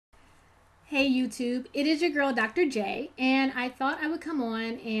Hey YouTube, it is your girl Dr. J, and I thought I would come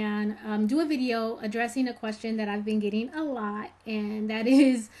on and do a video addressing a question that I've been getting a lot, and that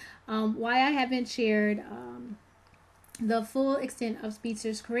is why I haven't shared the full extent of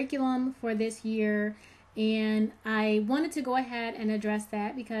Speedster's curriculum for this year. And I wanted to go ahead and address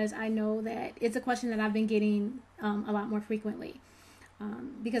that because I know that it's a question that I've been getting a lot more frequently.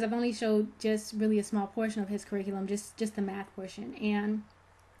 Because I've only showed just really a small portion of his curriculum, just the math portion, and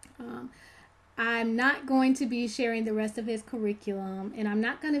I'm not going to be sharing the rest of his curriculum, and I'm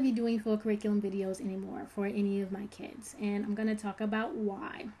not going to be doing full curriculum videos anymore for any of my kids, and I'm going to talk about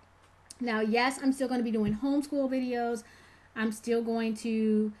why. Now, yes, I'm still going to be doing homeschool videos. I'm still going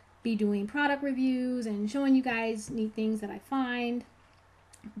to be doing product reviews and showing you guys neat things that I find,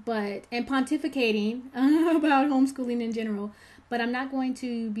 and pontificating about homeschooling in general, but I'm not going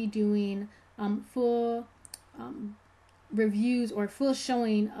to be doing full reviews or full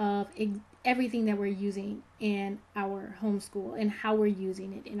showing of everything that we're using in our homeschool and how we're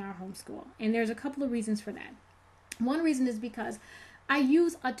using it in our homeschool. And there's a couple of reasons for that. One reason is because I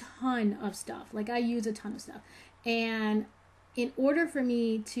use a ton of stuff. And in order for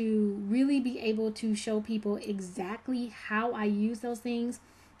me to really be able to show people exactly how I use those things,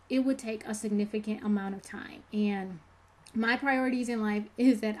 it would take a significant amount of time. And my priorities in life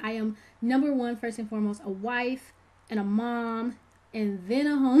is that I am, number one, first and foremost, a wife and a mom, and then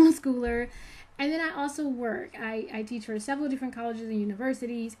a homeschooler, and then I also work. I teach for several different colleges and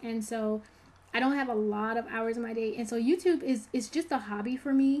universities, and so I don't have a lot of hours in my day, and so YouTube is just a hobby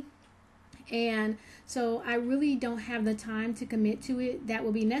for me, and so I really don't have the time to commit to it that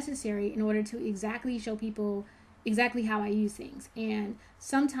will be necessary in order to exactly show people exactly how I use things. And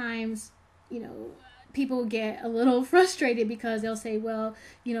sometimes, people get a little frustrated because they'll say, well,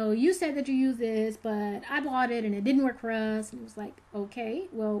 you said that you use this, but I bought it and it didn't work for us. And it was like, okay,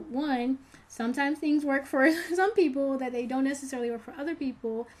 well, one, sometimes things work for some people that they don't necessarily work for other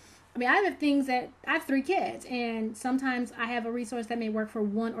people. I mean, I have 3 kids, and sometimes I have a resource that may work for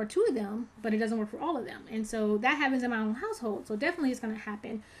 1 or 2 of them, but it doesn't work for all of them. And so that happens in my own household. So definitely it's going to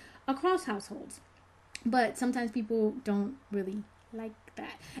happen across households. But sometimes people don't really like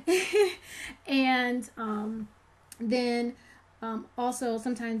that. And then also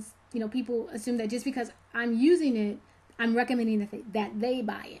sometimes people assume that just because I'm using it, I'm recommending that they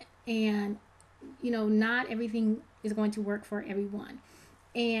buy it, and not everything is going to work for everyone.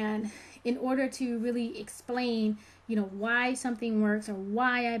 And in order to really explain why something works or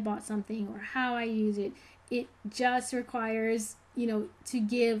why I bought something or how I use it, it just requires to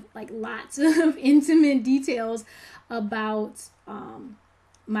give like lots of intimate details about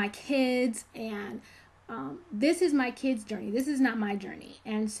my kids, and this is my kids' journey. This is not my journey.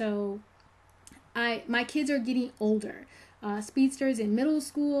 And so my kids are getting older. Speedster's in middle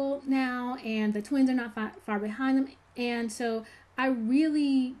school now, and the twins are not far behind them. And so I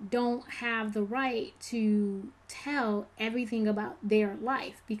really don't have the right to tell everything about their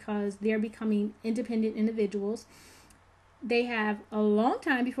life because they're becoming independent individuals. They have a long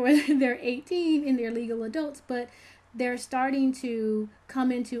time before they're 18 and they're legal adults, but they're starting to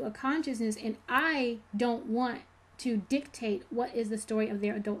come into a consciousness, and I don't want to dictate what is the story of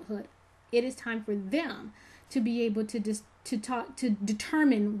their adulthood. It is time for them to be able to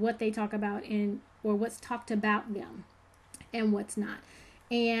determine what they talk about or what's talked about them and what's not.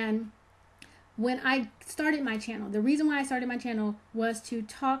 And when I started my channel, the reason why I started my channel was to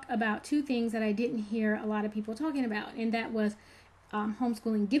talk about 2 things that I didn't hear a lot of people talking about, and that was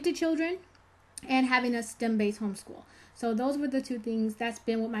homeschooling gifted children and having a STEM-based homeschool. So those were the 2 things. That's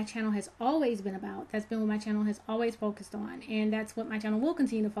been what my channel has always been about. That's been what my channel has always focused on, and that's what my channel will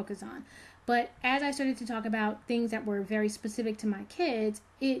continue to focus on. But as I started to talk about things that were very specific to my kids,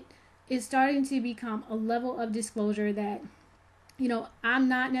 it is starting to become a level of disclosure that I'm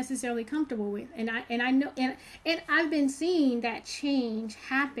not necessarily comfortable with, and I know, and I've been seeing that change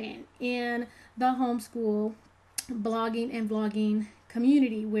happen in the homeschool blogging and vlogging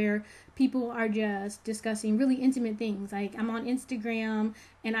community, where people are just discussing really intimate things. Like, I'm on Instagram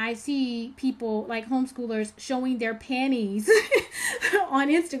and I see people, like homeschoolers, showing their panties on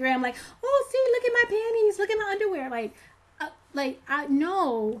Instagram, like, oh, see, look at my panties, look at my underwear,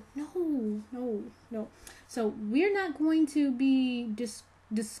 no. So we're not going to be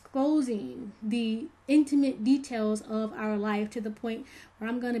disclosing the intimate details of our life to the point where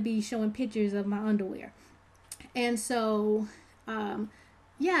I'm going to be showing pictures of my underwear. And so,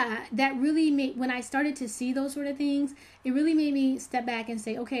 that really made, when I started to see those sort of things, it really made me step back and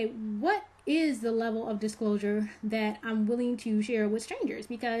say, okay, what is the level of disclosure that I'm willing to share with strangers?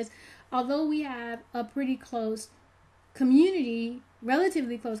 Because although we have a pretty close community,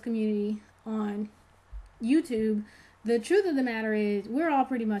 relatively close community on YouTube, the truth of the matter is we're all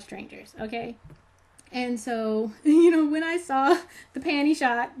pretty much strangers, okay? And so, when I saw the panty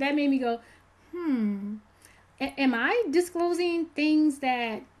shot, that made me go, am I disclosing things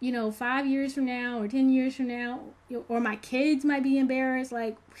that, 5 years from now or 10 years from now, or my kids might be embarrassed?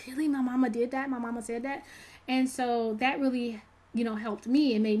 Like, really? My mama did that? My mama said that? And so that really, helped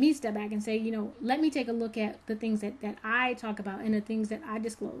me and made me step back and say, let me take a look at the things that I talk about and the things that I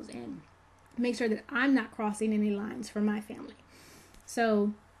disclose and make sure that I'm not crossing any lines for my family.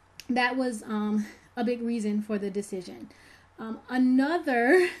 So that was a big reason for the decision.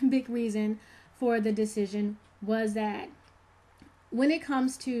 Another big reason for the decision was that when it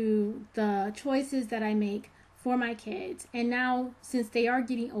comes to the choices that I make for my kids, and now since they are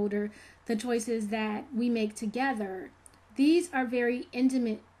getting older, the choices that we make together, these are very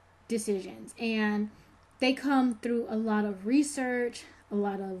intimate decisions, and they come through a lot of research, a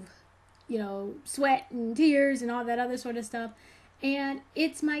lot of, sweat and tears and all that other sort of stuff. And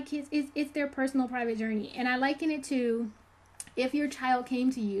it's my kids, it's their personal private journey. And I liken it to if your child came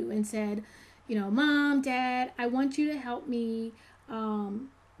to you and said, Mom, Dad, I want you to help me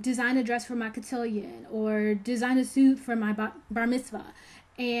design a dress for my cotillion or design a suit for my bar mitzvah.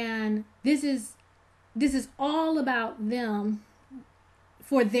 And this is all about them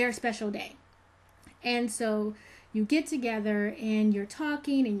for their special day. And so you get together and you're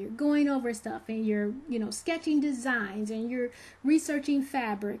talking and you're going over stuff and you're, sketching designs and you're researching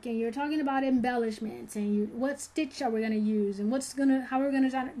fabric and you're talking about embellishments and what stitch are we going to use and how we're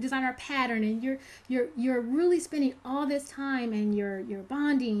going to design our pattern. And you're really spending all this time and you're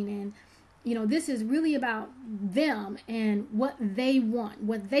bonding, and, this is really about them and what they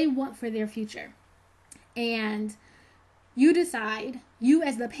want for their future. And you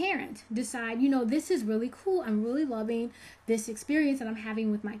as the parent decide, this is really cool. I'm really loving this experience that I'm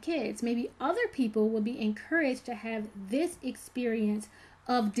having with my kids. Maybe other people will be encouraged to have this experience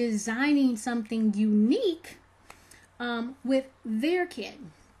of designing something unique with their kid.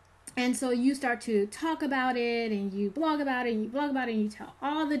 And so you start to talk about it and you blog about it and you tell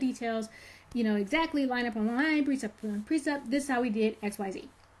all the details, exactly line up on line, precept on precept. This is how we did X, Y, Z.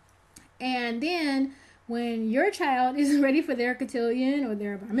 And then when your child is ready for their cotillion or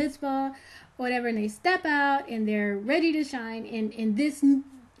their bar mitzvah, or whatever, and they step out and they're ready to shine in this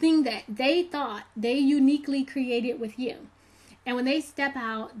thing that they thought they uniquely created with you. And when they step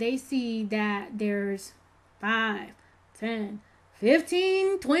out, they see that there's 5, 10,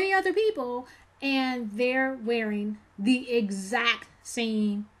 15, 20 other people, and they're wearing the exact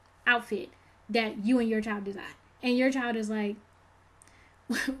same outfit that you and your child designed. And your child is like,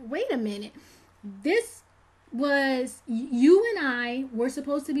 wait a minute. This was, you and I were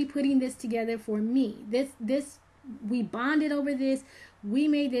supposed to be putting this together for me. We bonded over this. We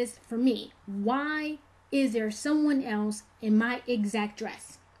made this for me. Why is there someone else in my exact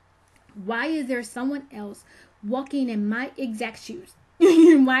dress? Why is there someone else walking in my exact shoes?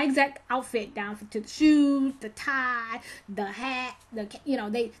 My exact outfit, down to the shoes, the tie, the hat,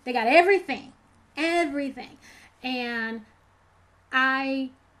 they got everything. And I,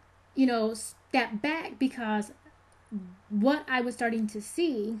 step back because what I was starting to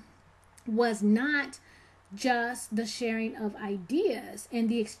see was not just the sharing of ideas and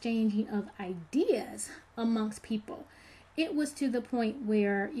the exchanging of ideas amongst people. It was to the point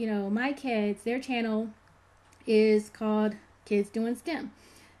where, my kids, their channel is called Kids Doing S.T.E.M.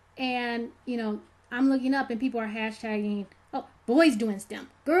 And, I'm looking up and people are hashtagging, boys doing S.T.E.M,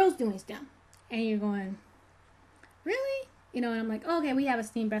 girls doing S.T.E.M. And you're going, really? And I'm like, okay, we have a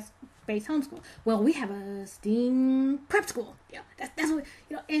STEAM-based homeschool. Well, we have a STEAM prep school. That's what,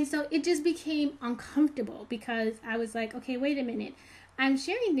 and so it just became uncomfortable because I was like, okay, wait a minute. I'm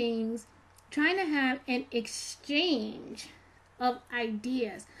sharing things, trying to have an exchange of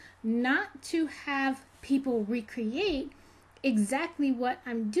ideas, not to have people recreate exactly what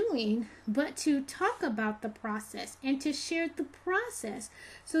I'm doing, but to talk about the process and to share the process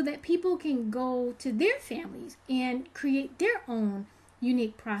so that people can go to their families and create their own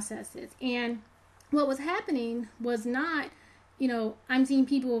unique processes. And what was happening was not, I'm seeing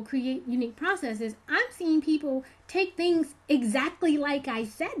people create unique processes. I'm seeing people take things exactly like I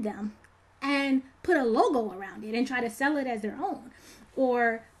said them and put a logo around it and try to sell it as their own,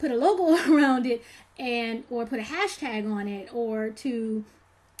 or put a logo around it or put a hashtag on it, or to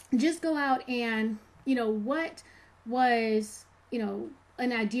just go out and, what was,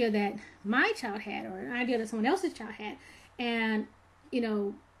 an idea that my child had or an idea that someone else's child had. And,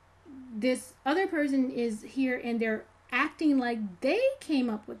 this other person is here and they're acting like they came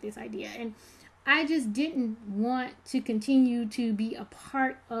up with this idea. And I just didn't want to continue to be a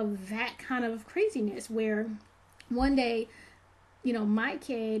part of that kind of craziness where one day, my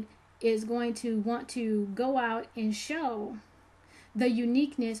kid is going to want to go out and show the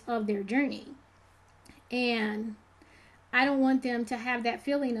uniqueness of their journey. And I don't want them to have that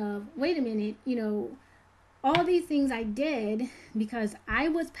feeling of, wait a minute, all these things I did because I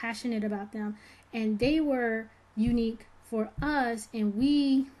was passionate about them and they were unique for us, and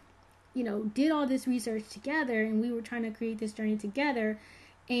we, did all this research together and we were trying to create this journey together,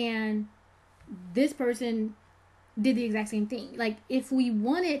 and this person did the exact same thing. Like, if we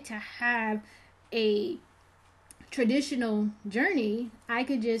wanted to have a traditional journey, I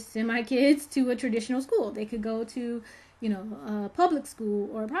could just send my kids to a traditional school. They could go to, a public school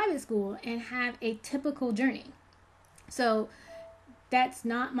or a private school and have a typical journey. So that's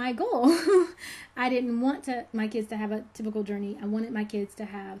not my goal. I didn't want my kids to have a typical journey. I wanted my kids to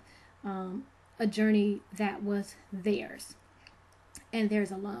have a journey that was theirs and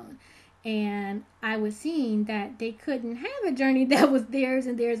theirs alone. And I was seeing that they couldn't have a journey that was theirs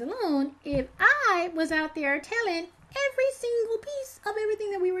and theirs alone if I was out there telling every single piece of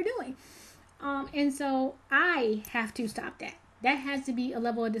everything that we were doing. And so I have to stop that. That has to be a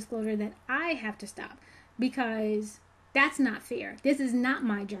level of disclosure that I have to stop, because that's not fair. This is not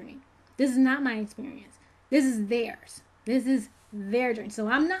my journey. This is not my experience. This is theirs. This is their journey. So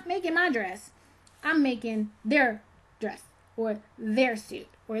I'm not making my dress. I'm making their dress or their suit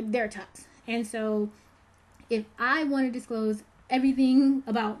or their tux. And so if I want to disclose everything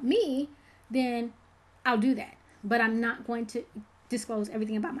about me, then I'll do that. But I'm not going to disclose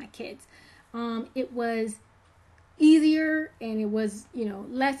everything about my kids. It was easier and it was,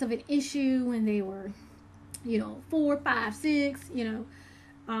 less of an issue when they were, 4, 5, 6,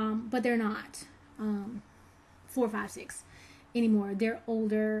 but they're not 4, 5, 6 anymore. They're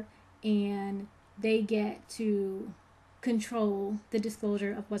older and they get to control the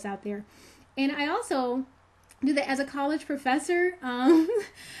disclosure of what's out there. And I also do that as a college professor.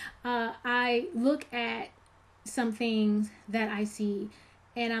 I look at some things that I see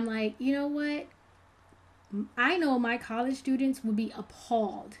and I'm like, you know what? I know my college students would be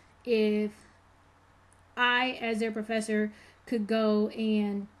appalled if I, as their professor, could go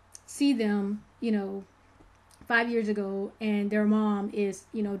and see them, 5 years ago and their mom is,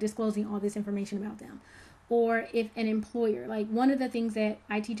 disclosing all this information about them. Or if an employer, like one of the things that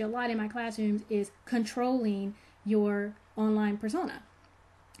I teach a lot in my classrooms is controlling your online persona.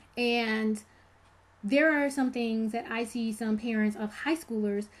 And there are some things that I see some parents of high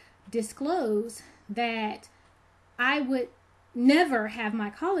schoolers disclose that I would never have my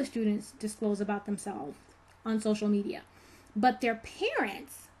college students disclose about themselves on social media. But their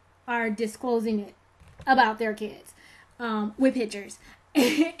parents are disclosing it about their kids with pictures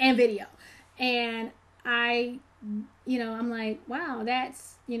and video. And I'm like, wow,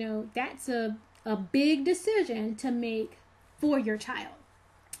 that's a big decision to make for your child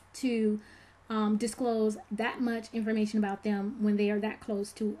to disclose that much information about them when they are that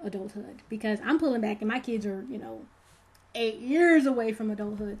close to adulthood. Because I'm pulling back and my kids are, 8 years away from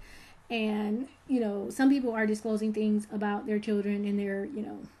adulthood. And, some people are disclosing things about their children and they're,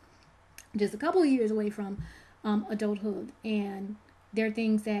 just a couple of years away from adulthood. And there are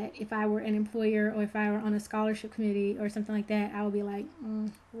things that if I were an employer or if I were on a scholarship committee or something like that, I would be like,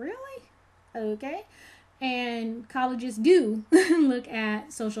 really? Okay. And colleges do look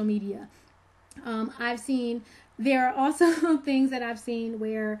at social media. There are also things that I've seen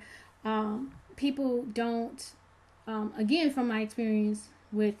where people don't, again, from my experience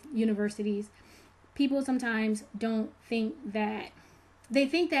with universities, people sometimes don't think that, they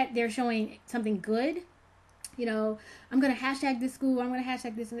think that they're showing something good. I'm going to hashtag this school, I'm going to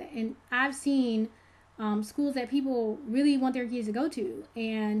hashtag this. And I've seen schools that people really want their kids to go to.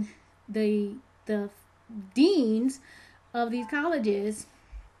 And the deans of these colleges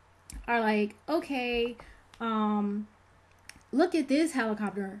are like, okay, look at this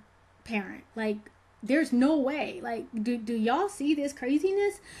helicopter parent. Like, there's no way. Like, do y'all see this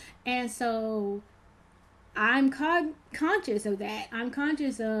craziness? And so I'm conscious of that. I'm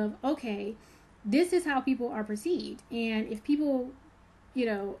conscious of, okay, this is how people are perceived. And if people,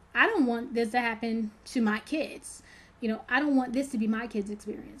 I don't want this to happen to my kids. I don't want this to be my kids'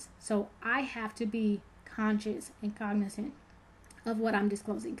 experience. So I have to be conscious and cognizant of what I'm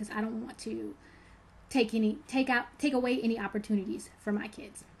disclosing, because I don't want to take away any opportunities for my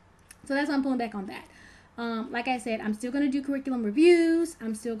kids. So that's why I'm pulling back on that. Like I said, I'm still going to do curriculum reviews.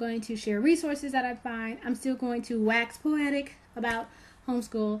 I'm still going to share resources that I find. I'm still going to wax poetic about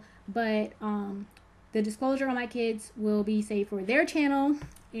homeschool, but the disclosure on my kids will be saved for their channel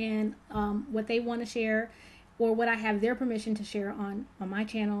and what they want to share, or what I have their permission to share on my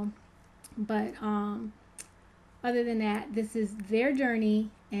channel. But other than that, this is their journey,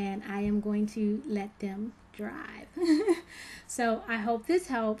 and I am going to let them drive. So I hope this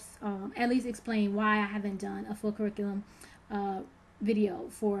helps at least explain why I haven't done a full curriculum video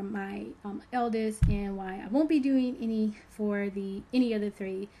for my eldest, and why I won't be doing any for any other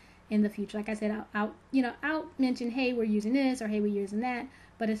three in the future. Like I said, I'll mention, hey, we're using this, or hey, we're using that.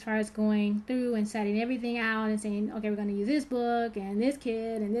 But as far as going through and setting everything out and saying, okay, we're going to use this book and this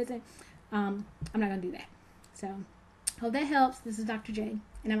kid and this, I'm not going to do that. So hope that helps. This is Dr. J,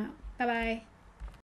 and I'm out. Bye bye.